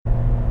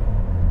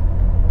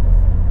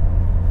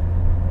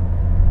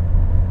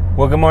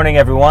Well, good morning,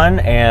 everyone,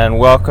 and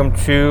welcome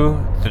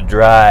to The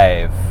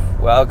Drive.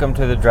 Welcome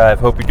to The Drive.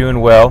 Hope you're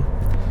doing well.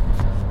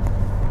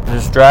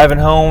 Just driving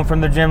home from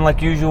the gym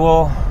like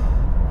usual.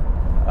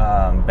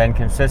 Been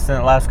consistent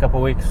the last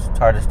couple weeks. It's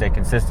hard to stay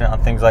consistent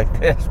on things like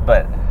this,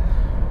 but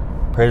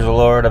praise the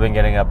Lord, I've been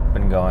getting up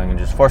and going and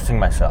just forcing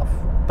myself.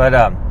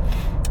 But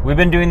we've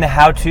been doing the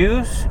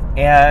how-tos,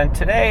 and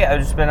today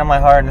I've just been on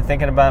my heart and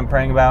thinking about and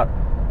praying about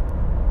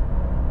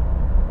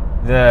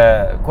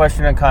the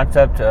question and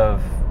concept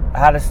of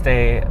how to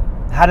say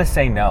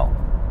no.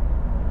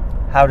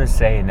 How to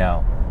say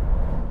no.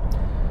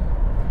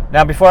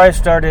 Now, before I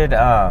started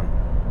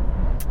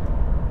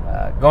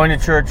going to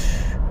church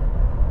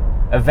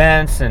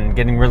events and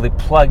getting really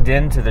plugged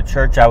into the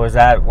church I was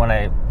at when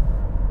I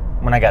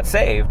got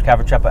saved,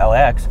 Calvary Chapel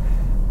LAX,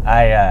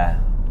 I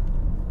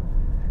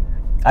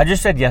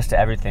just said yes to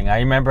everything. I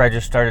remember I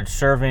just started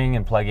serving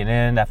and plugging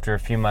in after a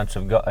few months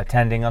of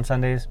attending on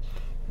Sundays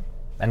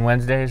and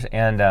Wednesdays,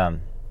 and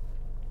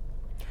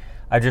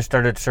I just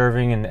started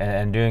serving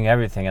and doing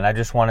everything, and I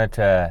just wanted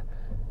to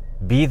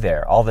be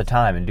there all the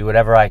time and do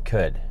whatever I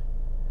could,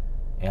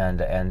 and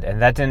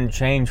that didn't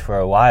change for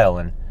a while,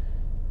 and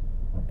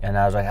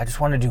I was like, I just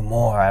want to do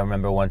more. I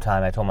remember one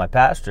time I told my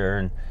pastor,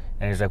 and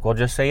he's like, well,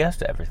 just say yes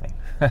to everything.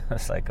 I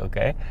was like,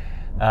 okay,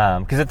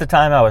 because at the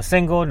time I was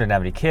single, didn't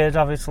have any kids,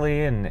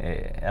 obviously, and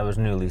I was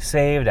newly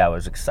saved. I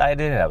was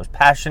excited, I was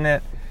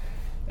passionate,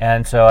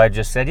 and so I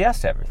just said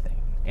yes to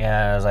everything.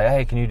 And I was like,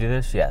 hey, can you do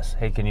this? Yes.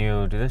 Hey, can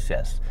you do this?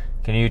 Yes.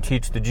 Can you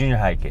teach the junior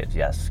high kids?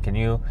 Yes. Can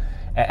you?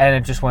 And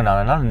it just went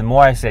on and on. And the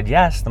more I said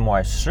yes, the more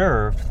I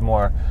served, the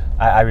more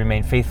I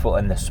remained faithful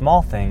in the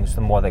small things,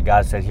 the more that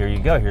God said, here you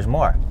go, here's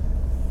more.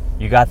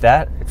 You got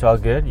that? It's all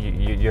good.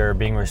 You're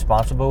being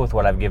responsible with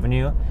what I've given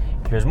you.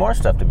 Here's more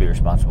stuff to be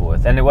responsible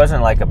with. And it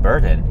wasn't like a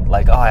burden,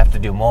 like, oh, I have to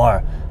do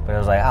more. But I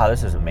was like, oh,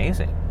 this is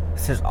amazing.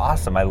 This is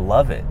awesome. I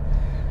love it.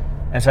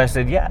 And so I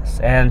said yes.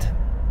 And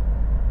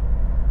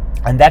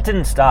that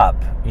didn't stop,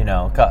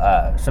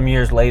 some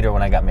years later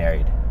when I got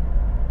married.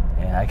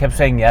 And I kept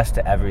saying yes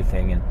to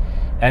everything.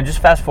 And just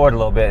fast forward a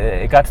little bit,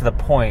 it got to the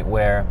point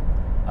where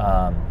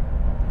I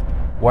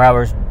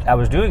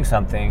was doing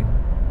something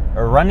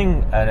or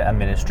running a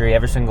ministry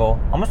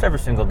almost every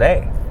single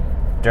day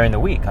during the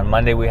week. On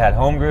Monday we had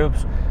home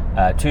groups.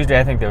 Tuesday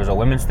I think there was a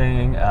women's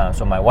thing,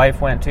 so my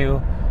wife went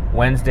to.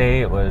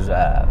 Wednesday it was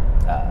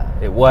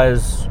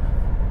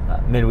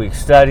midweek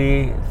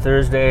study.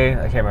 Thursday,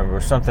 I can't remember, it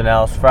was something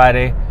else.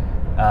 Friday,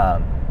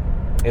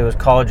 it was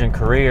college and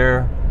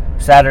career.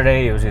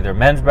 Saturday, it was either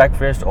men's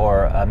breakfast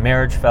or a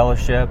marriage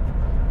fellowship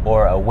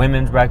or a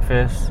women's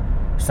breakfast.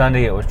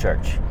 Sunday, it was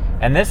church.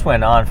 And this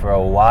went on for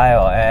a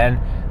while. And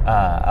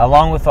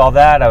along with all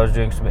that, I was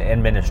doing some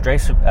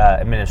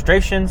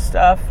administration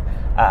stuff.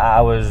 I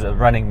was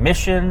running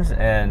missions,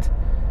 and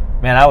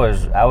man, I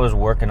was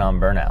working on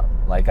burnout.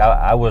 Like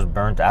I was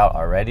burnt out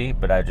already,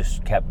 but I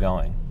just kept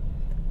going.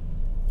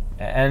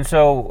 And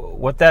so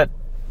what that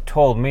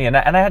told me, and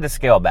I had to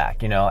scale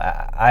back,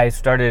 I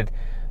started,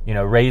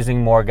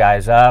 raising more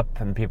guys up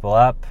and people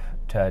up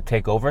to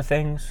take over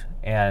things.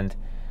 And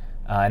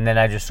then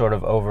I just sort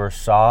of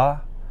oversaw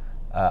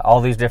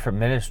all these different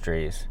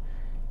ministries.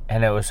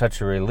 And it was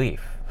such a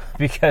relief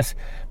because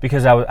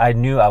I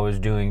knew I was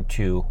doing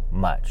too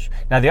much.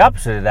 Now, the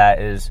opposite of that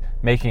is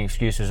making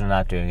excuses and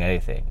not doing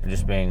anything.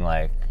 Just being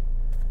like,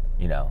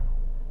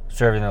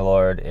 serving the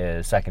Lord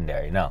is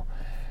secondary. No.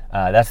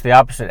 That's the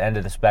opposite end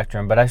of the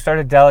spectrum. But I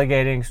started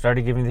delegating,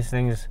 started giving these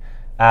things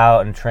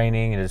out and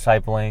training and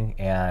discipling,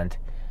 and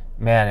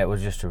man, it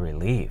was just a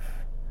relief.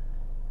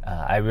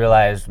 I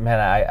realized,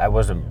 man, I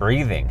wasn't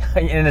breathing.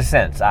 In a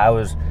sense, I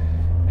was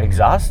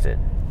exhausted.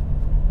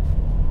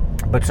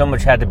 But so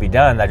much had to be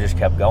done that I just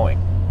kept going.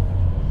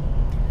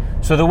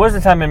 So there was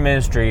a time in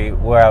ministry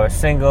where I was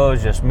single, it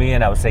was just me,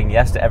 and I was saying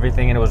yes to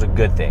everything, and it was a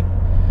good thing.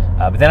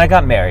 But then I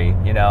got married,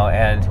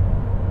 and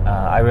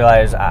I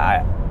realized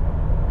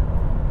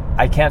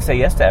I can't say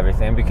yes to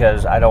everything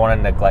because I don't want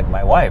to neglect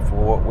my wife.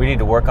 We need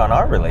to work on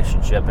our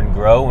relationship and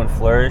grow and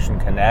flourish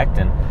and connect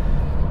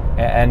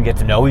and get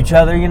to know each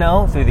other,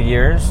 through the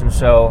years. And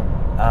so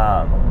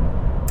I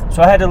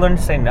had to learn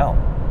to say no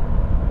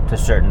to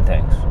certain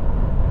things,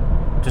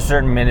 to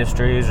certain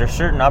ministries or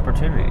certain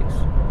opportunities.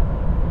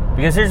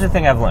 Because here's the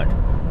thing I've learned.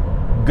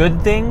 Good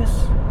things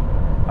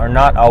are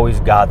not always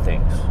God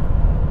things.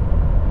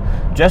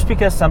 Just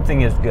because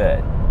something is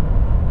good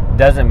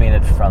doesn't mean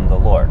it's from the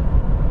Lord.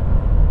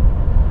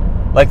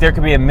 Like there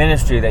could be a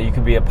ministry that you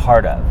could be a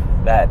part of,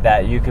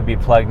 that you could be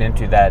plugged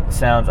into that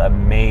sounds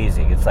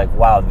amazing. It's like,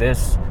 wow,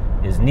 this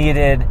is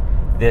needed.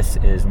 This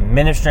is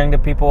ministering to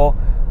people.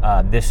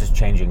 This is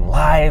changing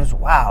lives.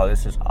 Wow,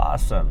 this is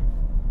awesome.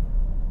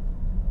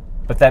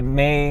 But that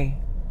may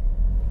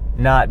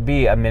not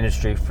be a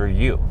ministry for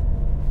you.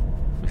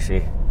 You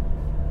see,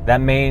 that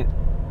may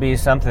be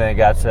something that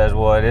God says,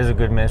 well, it is a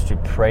good ministry,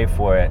 pray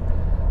for it.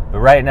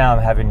 But right now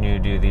I'm having you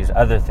do these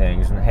other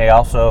things. And hey,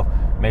 also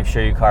make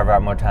sure you carve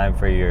out more time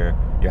for your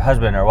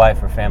husband or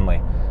wife or family.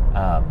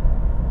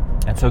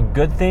 And so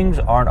good things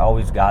aren't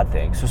always God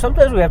things. So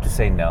sometimes we have to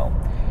say no.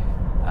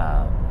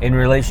 in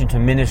relation to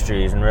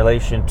ministries, in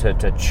relation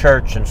to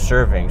church and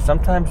serving,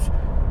 sometimes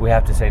we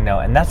have to say no,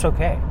 and that's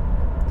okay.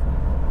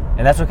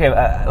 And that's okay.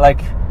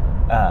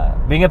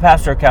 Being a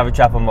pastor at Calvary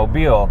Chapel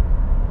Mobile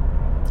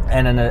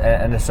and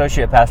an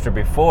associate pastor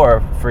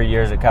before for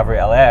years at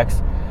Calvary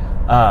LAX,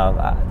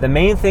 the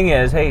main thing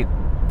is, hey,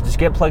 just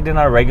get plugged in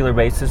on a regular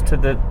basis to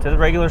the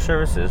regular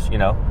services,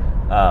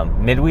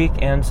 midweek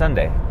and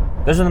Sunday.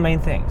 Those are the main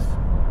things.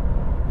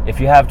 If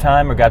you have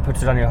time or God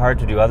puts it on your heart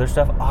to do other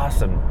stuff,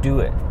 awesome, do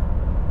it.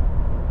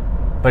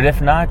 But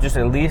if not, just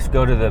at least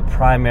go to the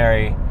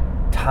primary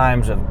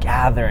times of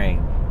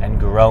gathering and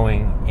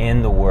growing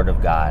in the Word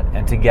of God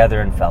and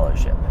together in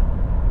fellowship.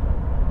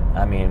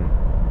 I mean,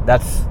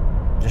 that's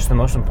just the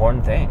most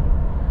important thing.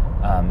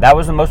 That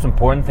was the most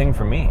important thing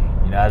for me.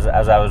 As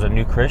I was a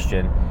new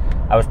Christian,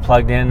 I was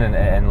plugged in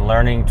and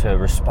learning to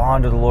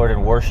respond to the Lord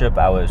in worship.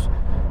 I was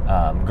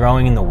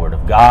growing in the Word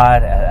of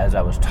God as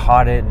I was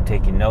taught it and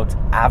taking notes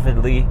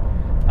avidly.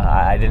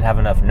 I didn't have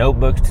enough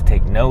notebooks to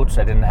take notes.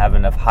 I didn't have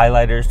enough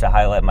highlighters to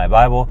highlight my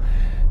Bible.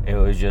 It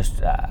was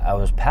just, I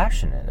was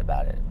passionate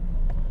about it.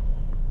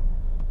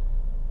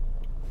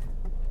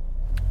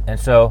 And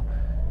so,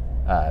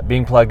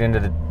 being plugged into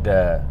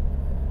the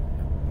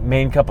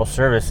main couple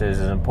services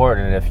is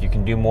important. And if you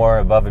can do more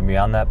above and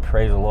beyond that,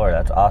 praise the Lord.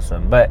 That's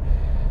awesome. But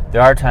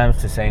there are times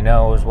to say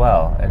no as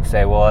well and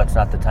say, well, it's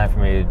not the time for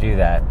me to do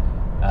that.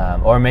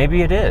 Or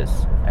maybe it is.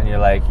 And you're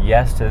like,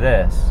 yes to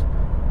this,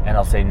 and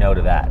I'll say no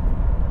to that.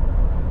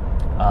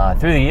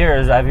 Through the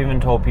years, I've even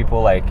told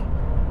people, like,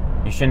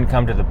 you shouldn't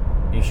come to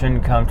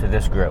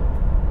this group.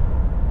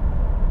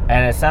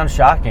 And it sounds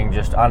shocking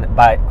just on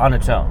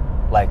its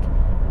own. Like,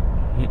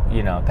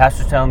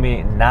 pastor's telling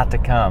me not to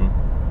come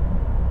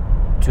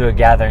to a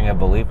gathering of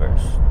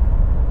believers.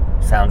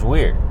 Sounds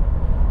weird.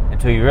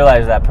 Until you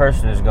realize that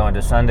person is going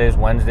to Sundays,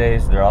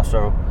 Wednesdays. They're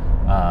also,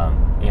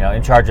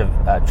 in charge of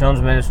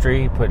children's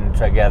ministry, putting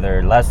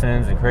together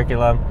lessons and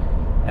curriculum.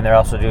 And they're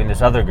also doing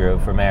this other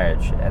group for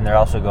marriage. And they're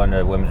also going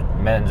to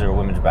men's or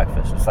women's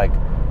breakfast. It's like,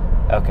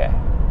 okay,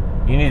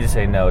 you need to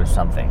say no to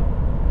something,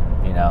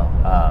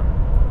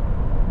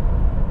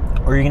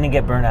 or you're going to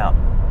get burnt out.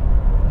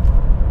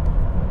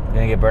 You're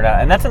going to get burnt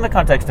out. And that's in the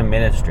context of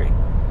ministry.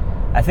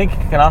 I think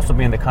it can also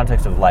be in the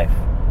context of life.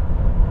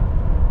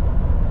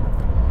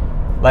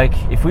 Like,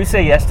 if we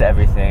say yes to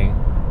everything,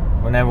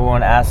 when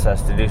everyone asks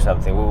us to do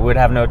something, we would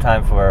have no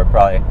time for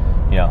probably,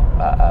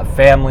 a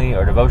family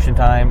or devotion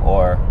time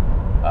or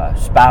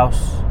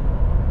spouse,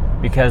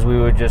 because we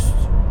would just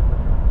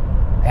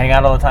hang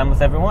out all the time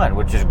with everyone,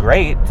 which is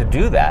great to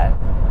do that,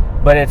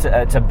 but it's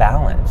a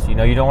balance. You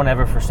don't want to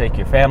ever forsake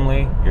your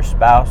family, your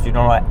spouse. You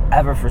don't want to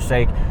ever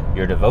forsake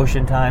your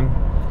devotion time.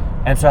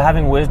 And so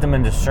having wisdom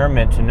and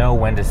discernment to know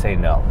when to say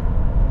no.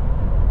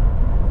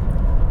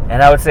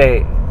 And I would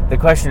say the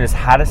question is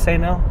how to say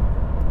no.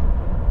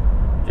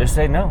 Just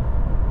say no.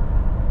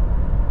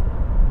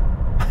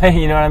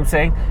 You know what I'm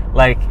saying?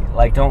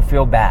 Like don't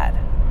feel bad.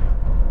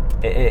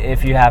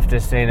 If you have to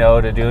say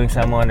no to doing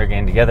someone or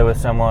getting together with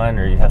someone,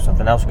 or you have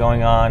something else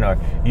going on, or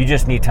you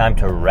just need time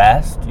to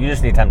rest, you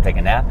just need time to take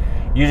a nap,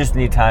 you just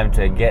need time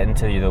to get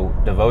into the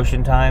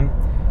devotion time,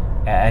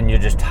 and you're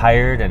just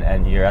tired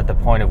and you're at the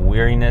point of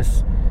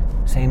weariness,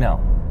 say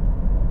no.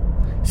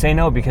 Say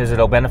no, because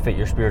it'll benefit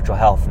your spiritual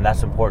health, and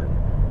that's important.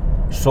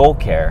 Soul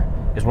care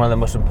is one of the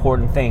most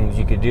important things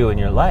you could do in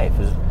your life,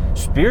 is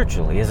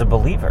spiritually as a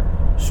believer.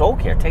 Soul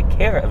care. Take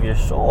care of your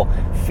soul.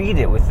 Feed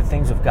it with the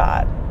things of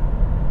God.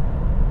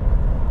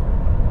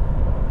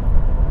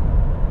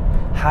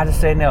 How to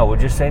say no? Well,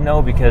 just say no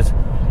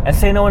and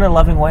say no in a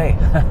loving way.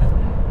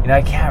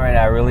 I can't right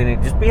now. I really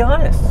need. Just be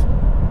honest.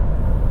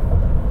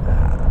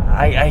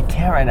 I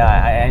can't right now.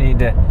 I need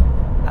to.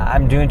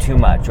 I'm doing too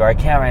much, or I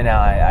can't right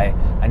now.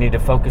 I need to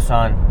focus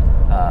on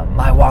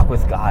my walk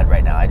with God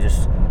right now.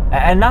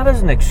 And not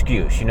as an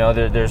excuse.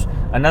 There's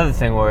another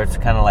thing where it's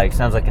kind of like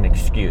sounds like an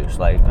excuse.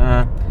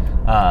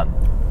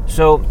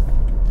 So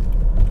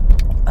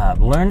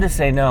learn to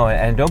say no,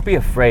 and don't be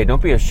afraid.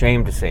 Don't be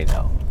ashamed to say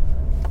no.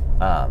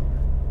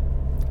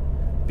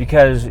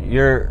 Because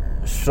your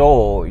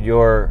soul,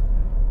 your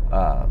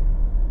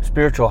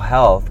spiritual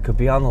health could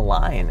be on the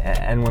line.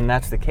 And when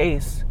that's the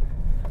case,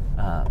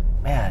 you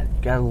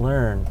gotta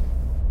learn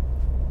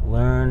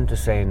to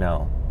say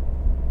no.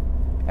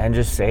 And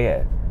just say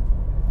it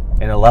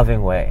in a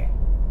loving way.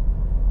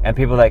 And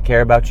people that care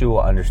about you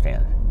will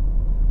understand.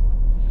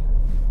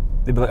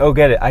 They'll be like, oh,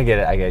 I get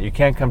it. You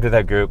can't come to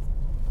that group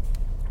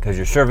because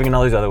you're serving in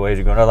all these other ways.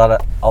 You're going to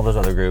all those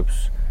other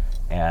groups.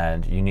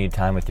 And you need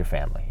time with your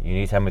family. You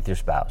need time with your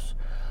spouse.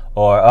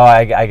 Or,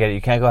 I get it.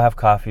 You can't go have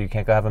coffee. You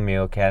can't go have a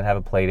meal. Can't have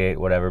a play date,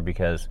 whatever,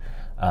 because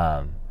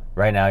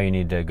right now you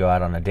need to go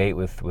out on a date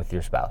with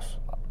your spouse.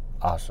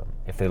 Awesome.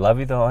 If they love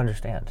you, they'll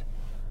understand.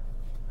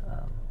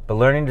 But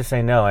learning to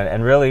say no.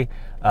 And really,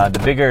 the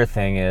bigger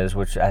thing is,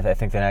 which I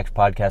think the next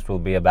podcast will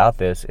be about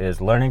this, is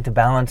learning to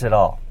balance it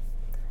all.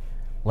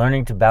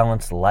 Learning to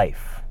balance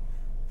life.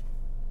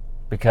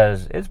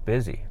 Because it's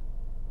busy.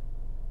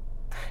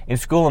 In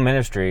school of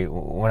ministry,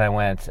 when I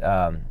went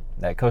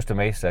at Costa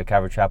Mesa,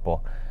 Calvary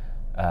Chapel,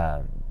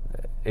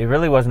 it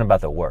really wasn't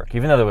about the work.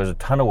 Even though there was a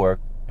ton of work,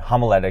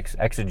 homiletics,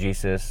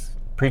 exegesis,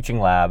 preaching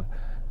lab,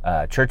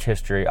 church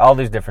history, all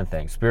these different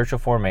things, spiritual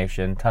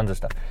formation, tons of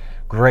stuff.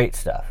 Great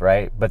stuff,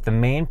 right? But the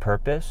main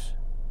purpose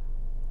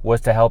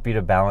was to help you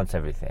to balance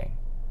everything,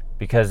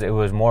 because it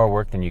was more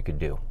work than you could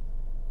do.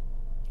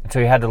 And so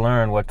you had to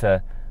learn what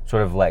to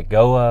sort of let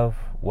go of,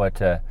 what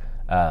to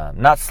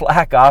not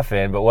slack off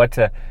in, but what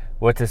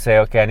to say,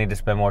 okay, I need to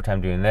spend more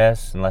time doing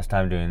this and less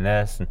time doing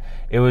this. And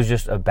it was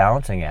just a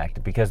balancing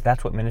act, because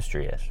that's what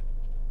ministry is.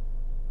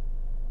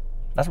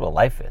 That's what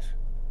life is.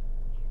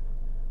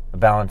 A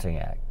balancing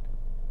act.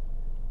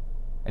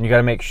 And you got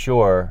to make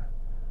sure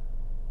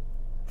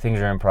things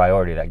are in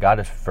priority, that God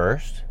is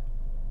first.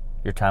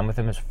 Your time with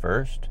Him is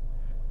first.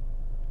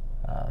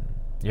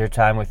 Your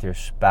time with your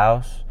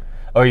spouse,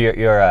 or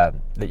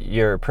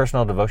your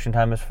personal devotion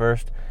time is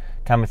first.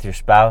 Time with your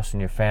spouse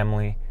and your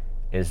family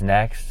is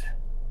next.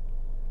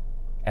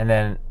 And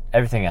then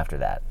everything after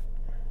that.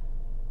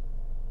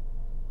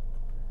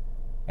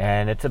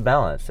 And it's a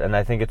balance. And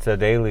I think it's a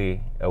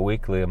daily, a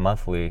weekly, a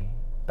monthly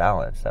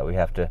balance that we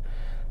have to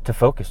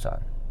focus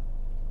on.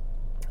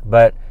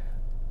 But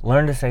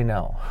learn to say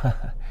no.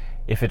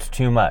 If it's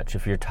too much,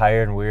 if you're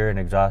tired and weary and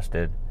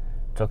exhausted,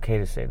 it's okay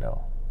to say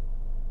no.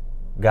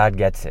 God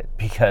gets it,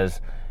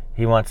 because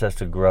He wants us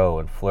to grow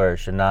and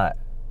flourish and not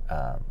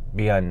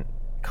be on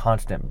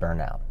constant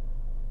burnout.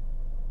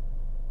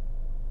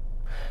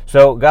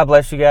 So God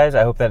bless you guys.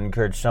 I hope that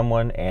encouraged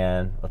someone,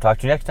 and I'll talk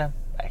to you next time.